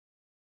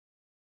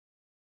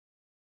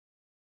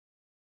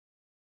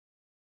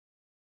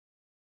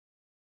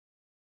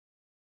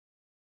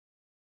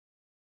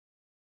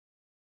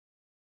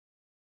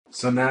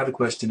So now the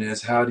question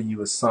is, how do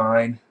you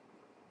assign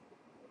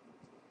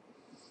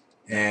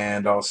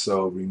and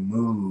also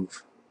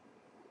remove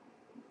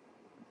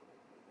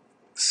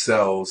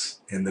cells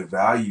and the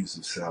values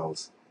of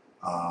cells?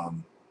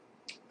 Um,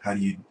 how do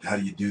you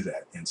do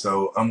that? And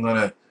so I'm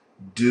gonna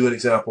do an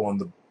example on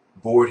the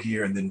board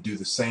here, and then do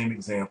the same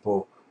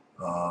example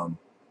um,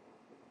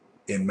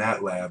 in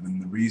MATLAB. And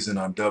the reason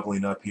I'm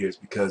doubling up here is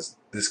because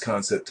this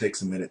concept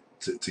takes a minute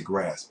to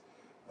grasp.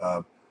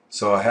 Uh,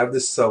 so I have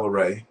this cell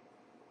array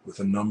with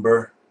a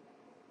number,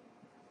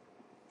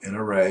 an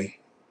array,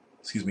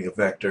 excuse me, a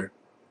vector,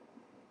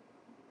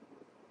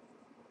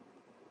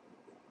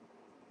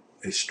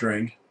 a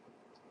string,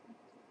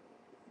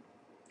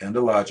 and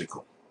a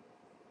logical.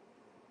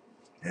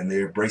 And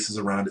there are braces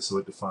around it, so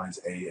it defines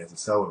A as a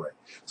cell array.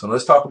 So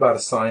let's talk about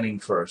assigning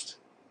first.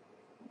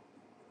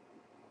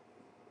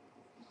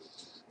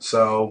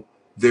 So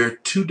there are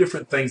two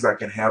different things I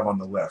can have on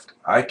the left.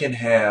 I can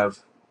have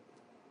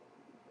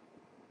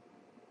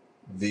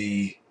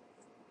the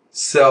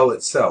cell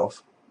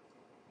itself,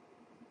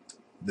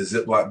 the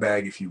Ziploc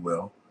bag, if you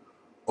will,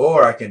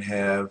 or I can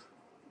have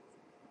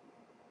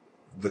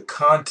the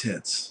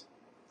contents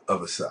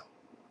of a cell.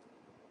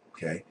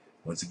 Okay,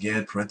 once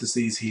again,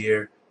 parentheses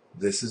here.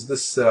 This is the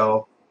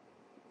cell,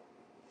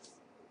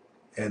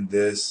 and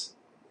these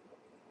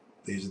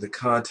are the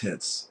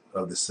contents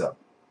of the cell.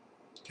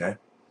 Okay,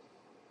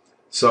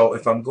 so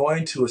if I'm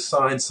going to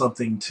assign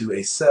something to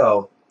a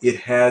cell,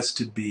 it has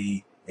to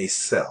be a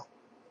cell.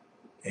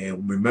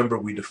 And remember,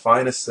 we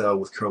define a cell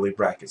with curly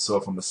brackets. So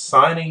if I'm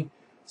assigning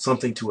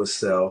something to a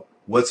cell,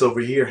 what's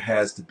over here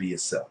has to be a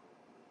cell.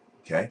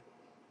 Okay?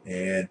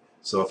 And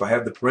so if I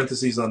have the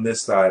parentheses on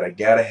this side, I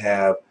got to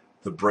have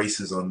the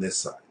braces on this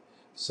side.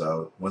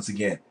 So once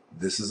again,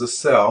 this is a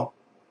cell,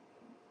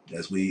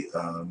 as we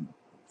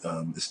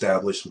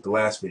established with the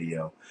last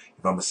video.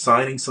 If I'm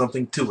assigning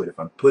something to it, if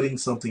I'm putting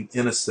something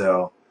in a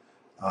cell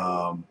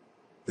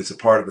that's a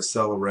part of a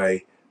cell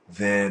array,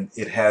 then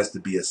it has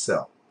to be a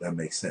cell. That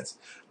makes sense.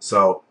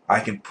 So I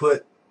can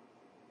put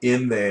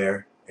in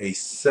there a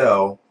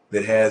cell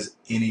that has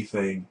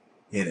anything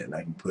in it.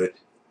 I can put,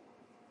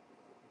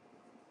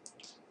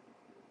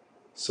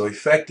 so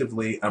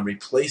effectively I'm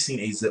replacing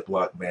a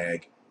Ziploc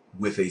bag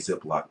with a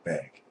Ziploc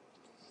bag.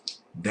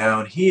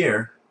 Down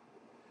here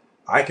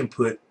I can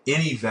put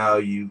any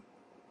value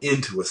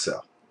into a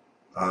cell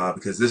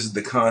because this is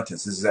the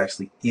contents. This is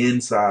actually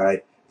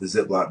inside the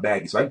Ziploc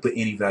bag. So I can put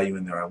any value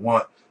in there I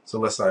want. So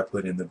let's say I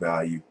put in the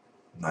value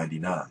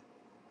 99.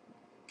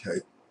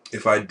 Okay.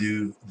 If I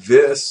do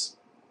this,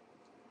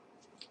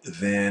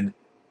 then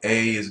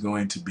A is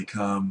going to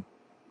become,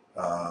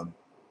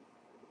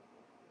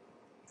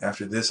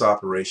 after this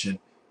operation,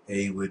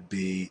 A would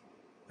be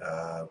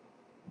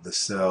the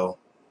cell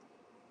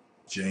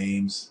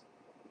James,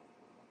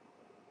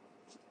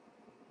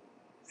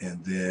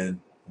 and then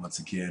once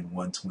again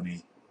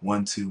 120,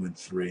 1, 2, and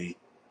 3,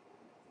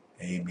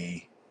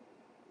 Amy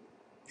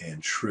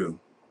and True.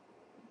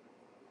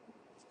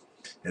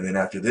 And then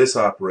after this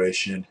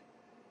operation,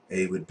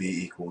 A would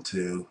be equal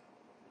to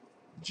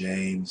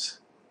James,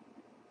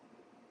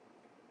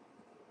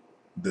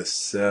 the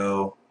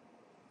cell,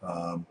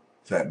 in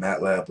fact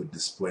MATLAB would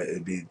display,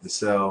 it'd be the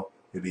cell,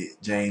 it'd be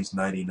James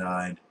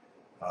 99,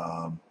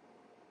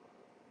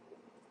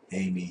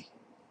 Amy,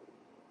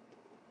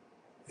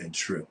 and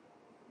True.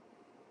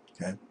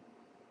 Okay?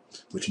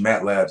 Which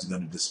MATLAB is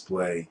going to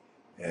display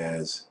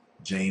as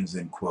James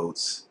in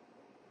quotes.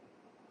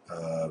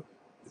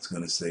 It's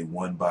going to say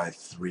 1 by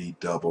 3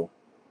 double,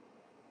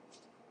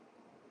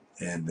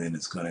 and then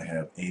it's going to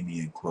have Amy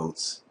in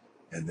quotes,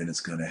 and then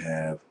it's going to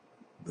have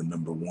the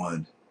number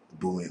 1, the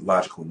Boolean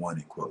logical 1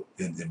 in quote,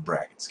 in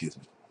brackets, excuse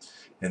me.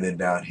 And then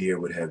down here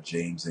would have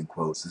James in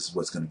quotes. This is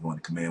what's going to go in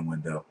the command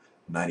window,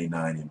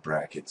 99 in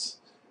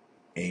brackets,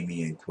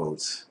 Amy in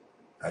quotes,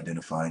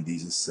 identifying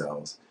these as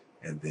cells,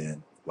 and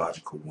then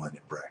logical 1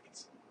 in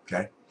brackets.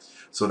 Okay?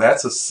 So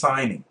that's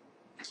assigning.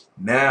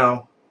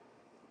 Now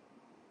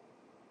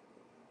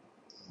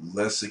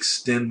let's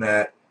extend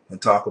that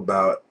and talk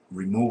about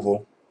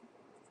removal,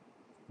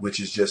 which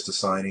is just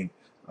assigning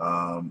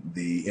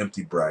the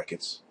empty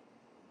brackets,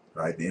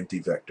 right? The empty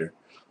vector.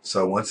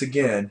 So once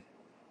again,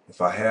 if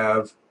I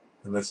have,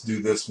 and let's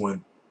do this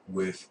one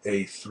with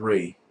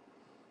A3,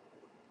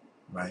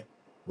 right?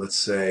 Let's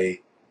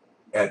say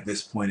at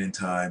this point in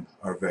time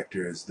our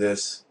vector is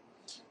this,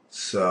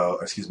 so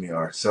excuse me,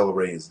 our cell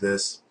array is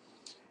this.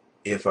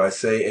 If I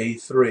say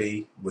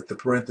A3 with the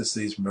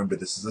parentheses, remember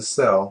this is a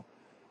cell,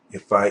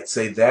 if I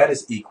say that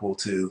is equal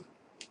to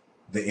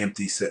the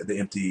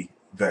empty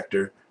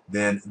vector,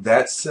 then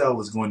that cell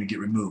is going to get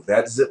removed.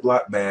 That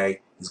Ziploc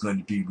bag is going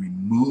to be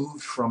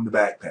removed from the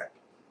backpack.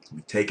 It's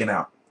going to be taken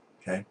out.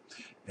 Okay?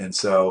 And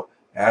so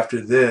after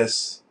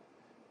this,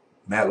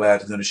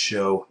 MATLAB is going to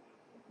show,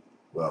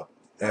 well,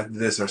 after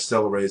this our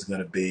cell array is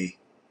going to be,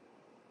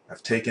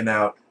 I've taken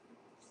out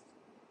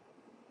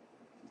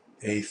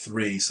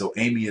A3, so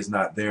Amy is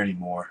not there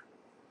anymore.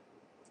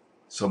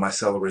 So my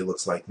cell array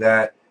looks like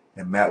that,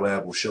 and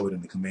MATLAB will show it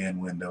in the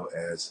command window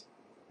as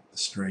the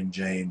string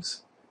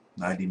James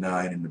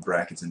 99 in the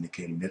brackets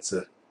indicating it's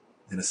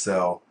in a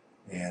cell,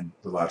 and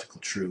the logical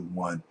true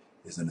 1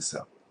 is in a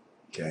cell.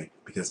 Okay,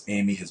 because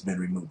Amy has been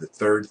removed. The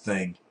third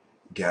thing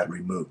got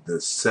removed.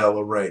 The cell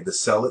array, the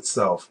cell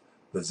itself,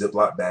 the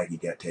Ziploc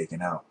baggie got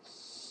taken out.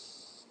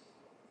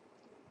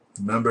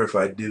 Remember, if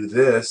I do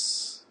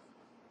this,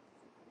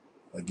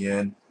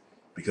 again,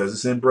 because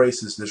it's in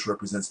braces, this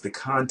represents the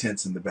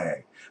contents in the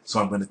bag. So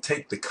I'm going to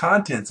take the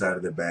contents out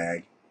of the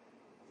bag,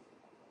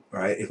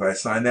 right? If I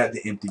assign that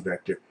the empty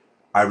vector,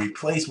 I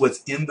replace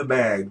what's in the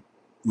bag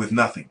with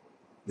nothing.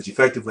 Which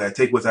effectively, I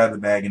take what's out of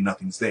the bag and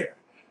nothing's there,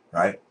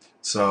 right?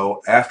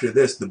 So after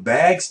this, the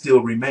bag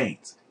still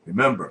remains.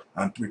 Remember,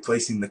 I'm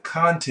replacing the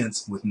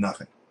contents with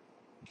nothing,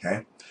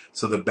 okay?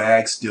 So the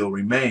bag still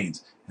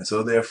remains. And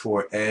so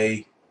therefore,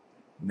 A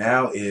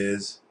now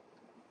is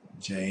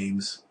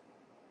James,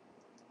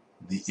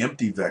 the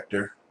empty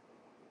vector,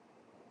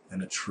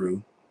 and a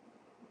true,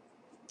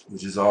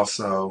 which is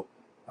also,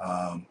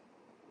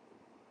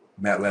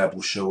 MATLAB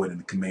will show it in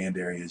the command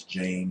area as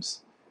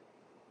James,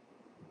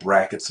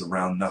 brackets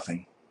around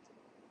nothing,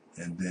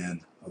 and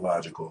then a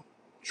logical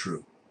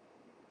true.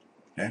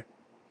 Okay.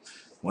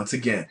 Once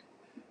again,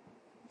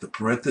 the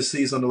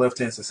parentheses on the left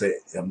hand side say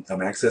I'm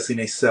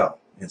accessing a cell,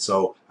 and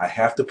so I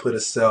have to put a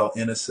cell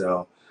in a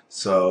cell.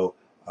 So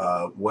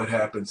what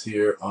happens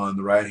here on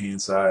the right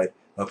hand side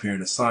up here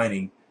in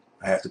assigning,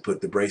 I have to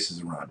put the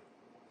braces around it.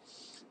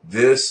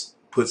 This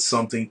puts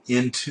something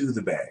into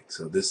the bag.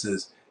 So this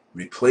is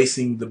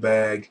replacing the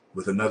bag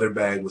with another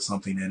bag with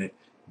something in it.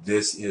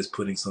 This is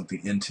putting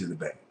something into the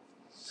bag.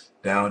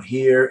 Down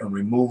here on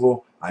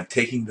removal, I'm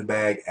taking the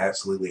bag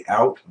absolutely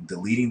out, I'm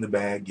deleting the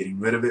bag, getting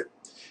rid of it.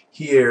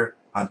 Here,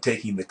 I'm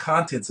taking the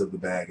contents of the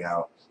bag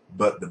out,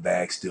 but the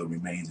bag still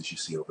remains, as you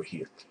see over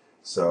here.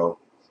 So,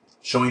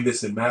 showing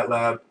this in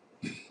MATLAB,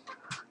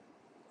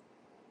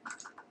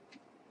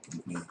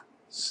 let me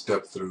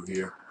step through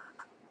here.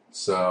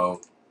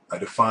 So, I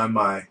define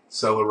my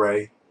cell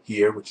array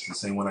here, which is the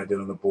same one I did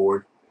on the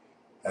board.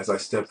 As I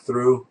step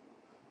through,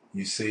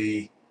 you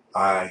see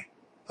I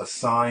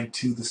assign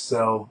to the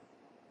cell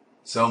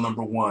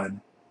number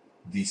 1,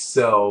 the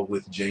cell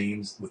with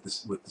James, with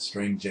the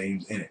string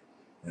James in it.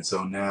 And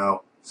so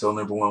now cell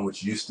number 1,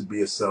 which used to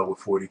be a cell with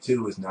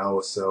 42, is now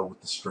a cell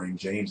with the string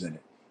James in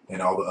it.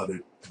 And all the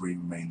other 3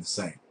 remain the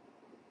same.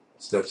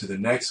 Step to the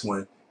next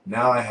one.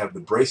 Now I have the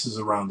braces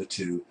around the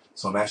 2,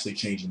 so I'm actually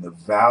changing the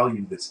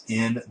value that's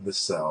in the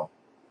cell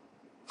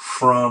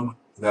from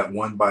that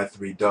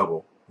 1/3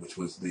 double, which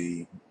was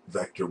the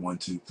vector 1,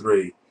 2,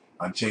 3.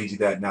 I'm changing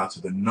that now to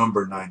the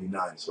number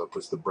 99. So it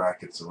puts the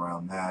brackets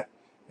around that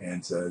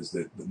and says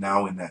that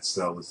now in that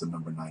cell is the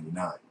number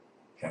 99.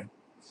 Okay.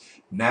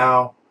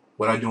 Now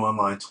what I do on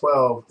line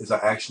 12 is I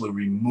actually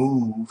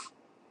remove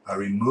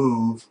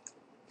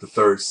the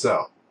third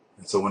cell.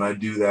 And so when I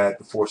do that,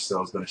 the fourth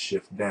cell is going to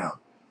shift down.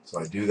 So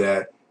I do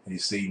that, and you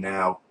see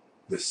now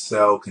the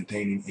cell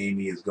containing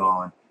Amy is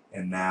gone,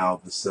 and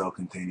now the cell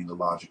containing the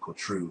logical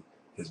true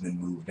has been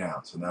moved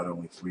down. So not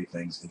only 3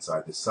 things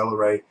inside the cell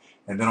array.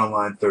 And then on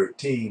line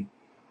 13,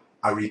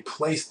 I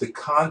replace the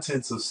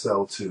contents of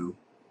cell 2,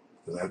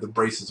 because I have the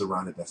braces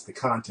around it, that's the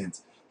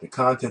contents. The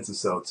contents of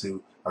cell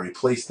 2, I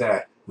replace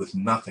that with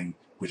nothing,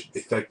 which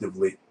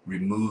effectively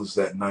removes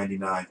that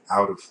 99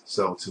 out of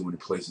cell 2 and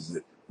replaces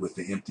it with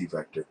the empty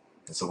vector.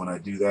 And so when I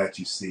do that,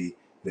 you see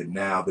that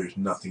now there's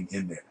nothing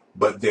in there.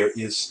 But there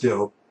is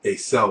still a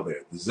cell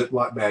there. The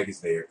Ziploc bag is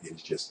there, it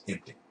is just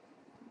empty.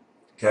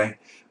 Okay?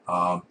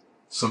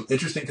 Some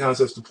interesting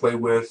concepts to play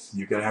with.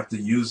 You're going to have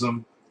to use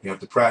them. You have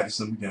to practice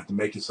them. You have to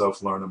make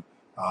yourself learn them.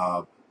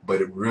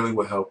 But it really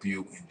will help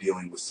you in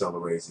dealing with cell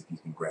arrays if you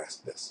can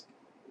grasp this.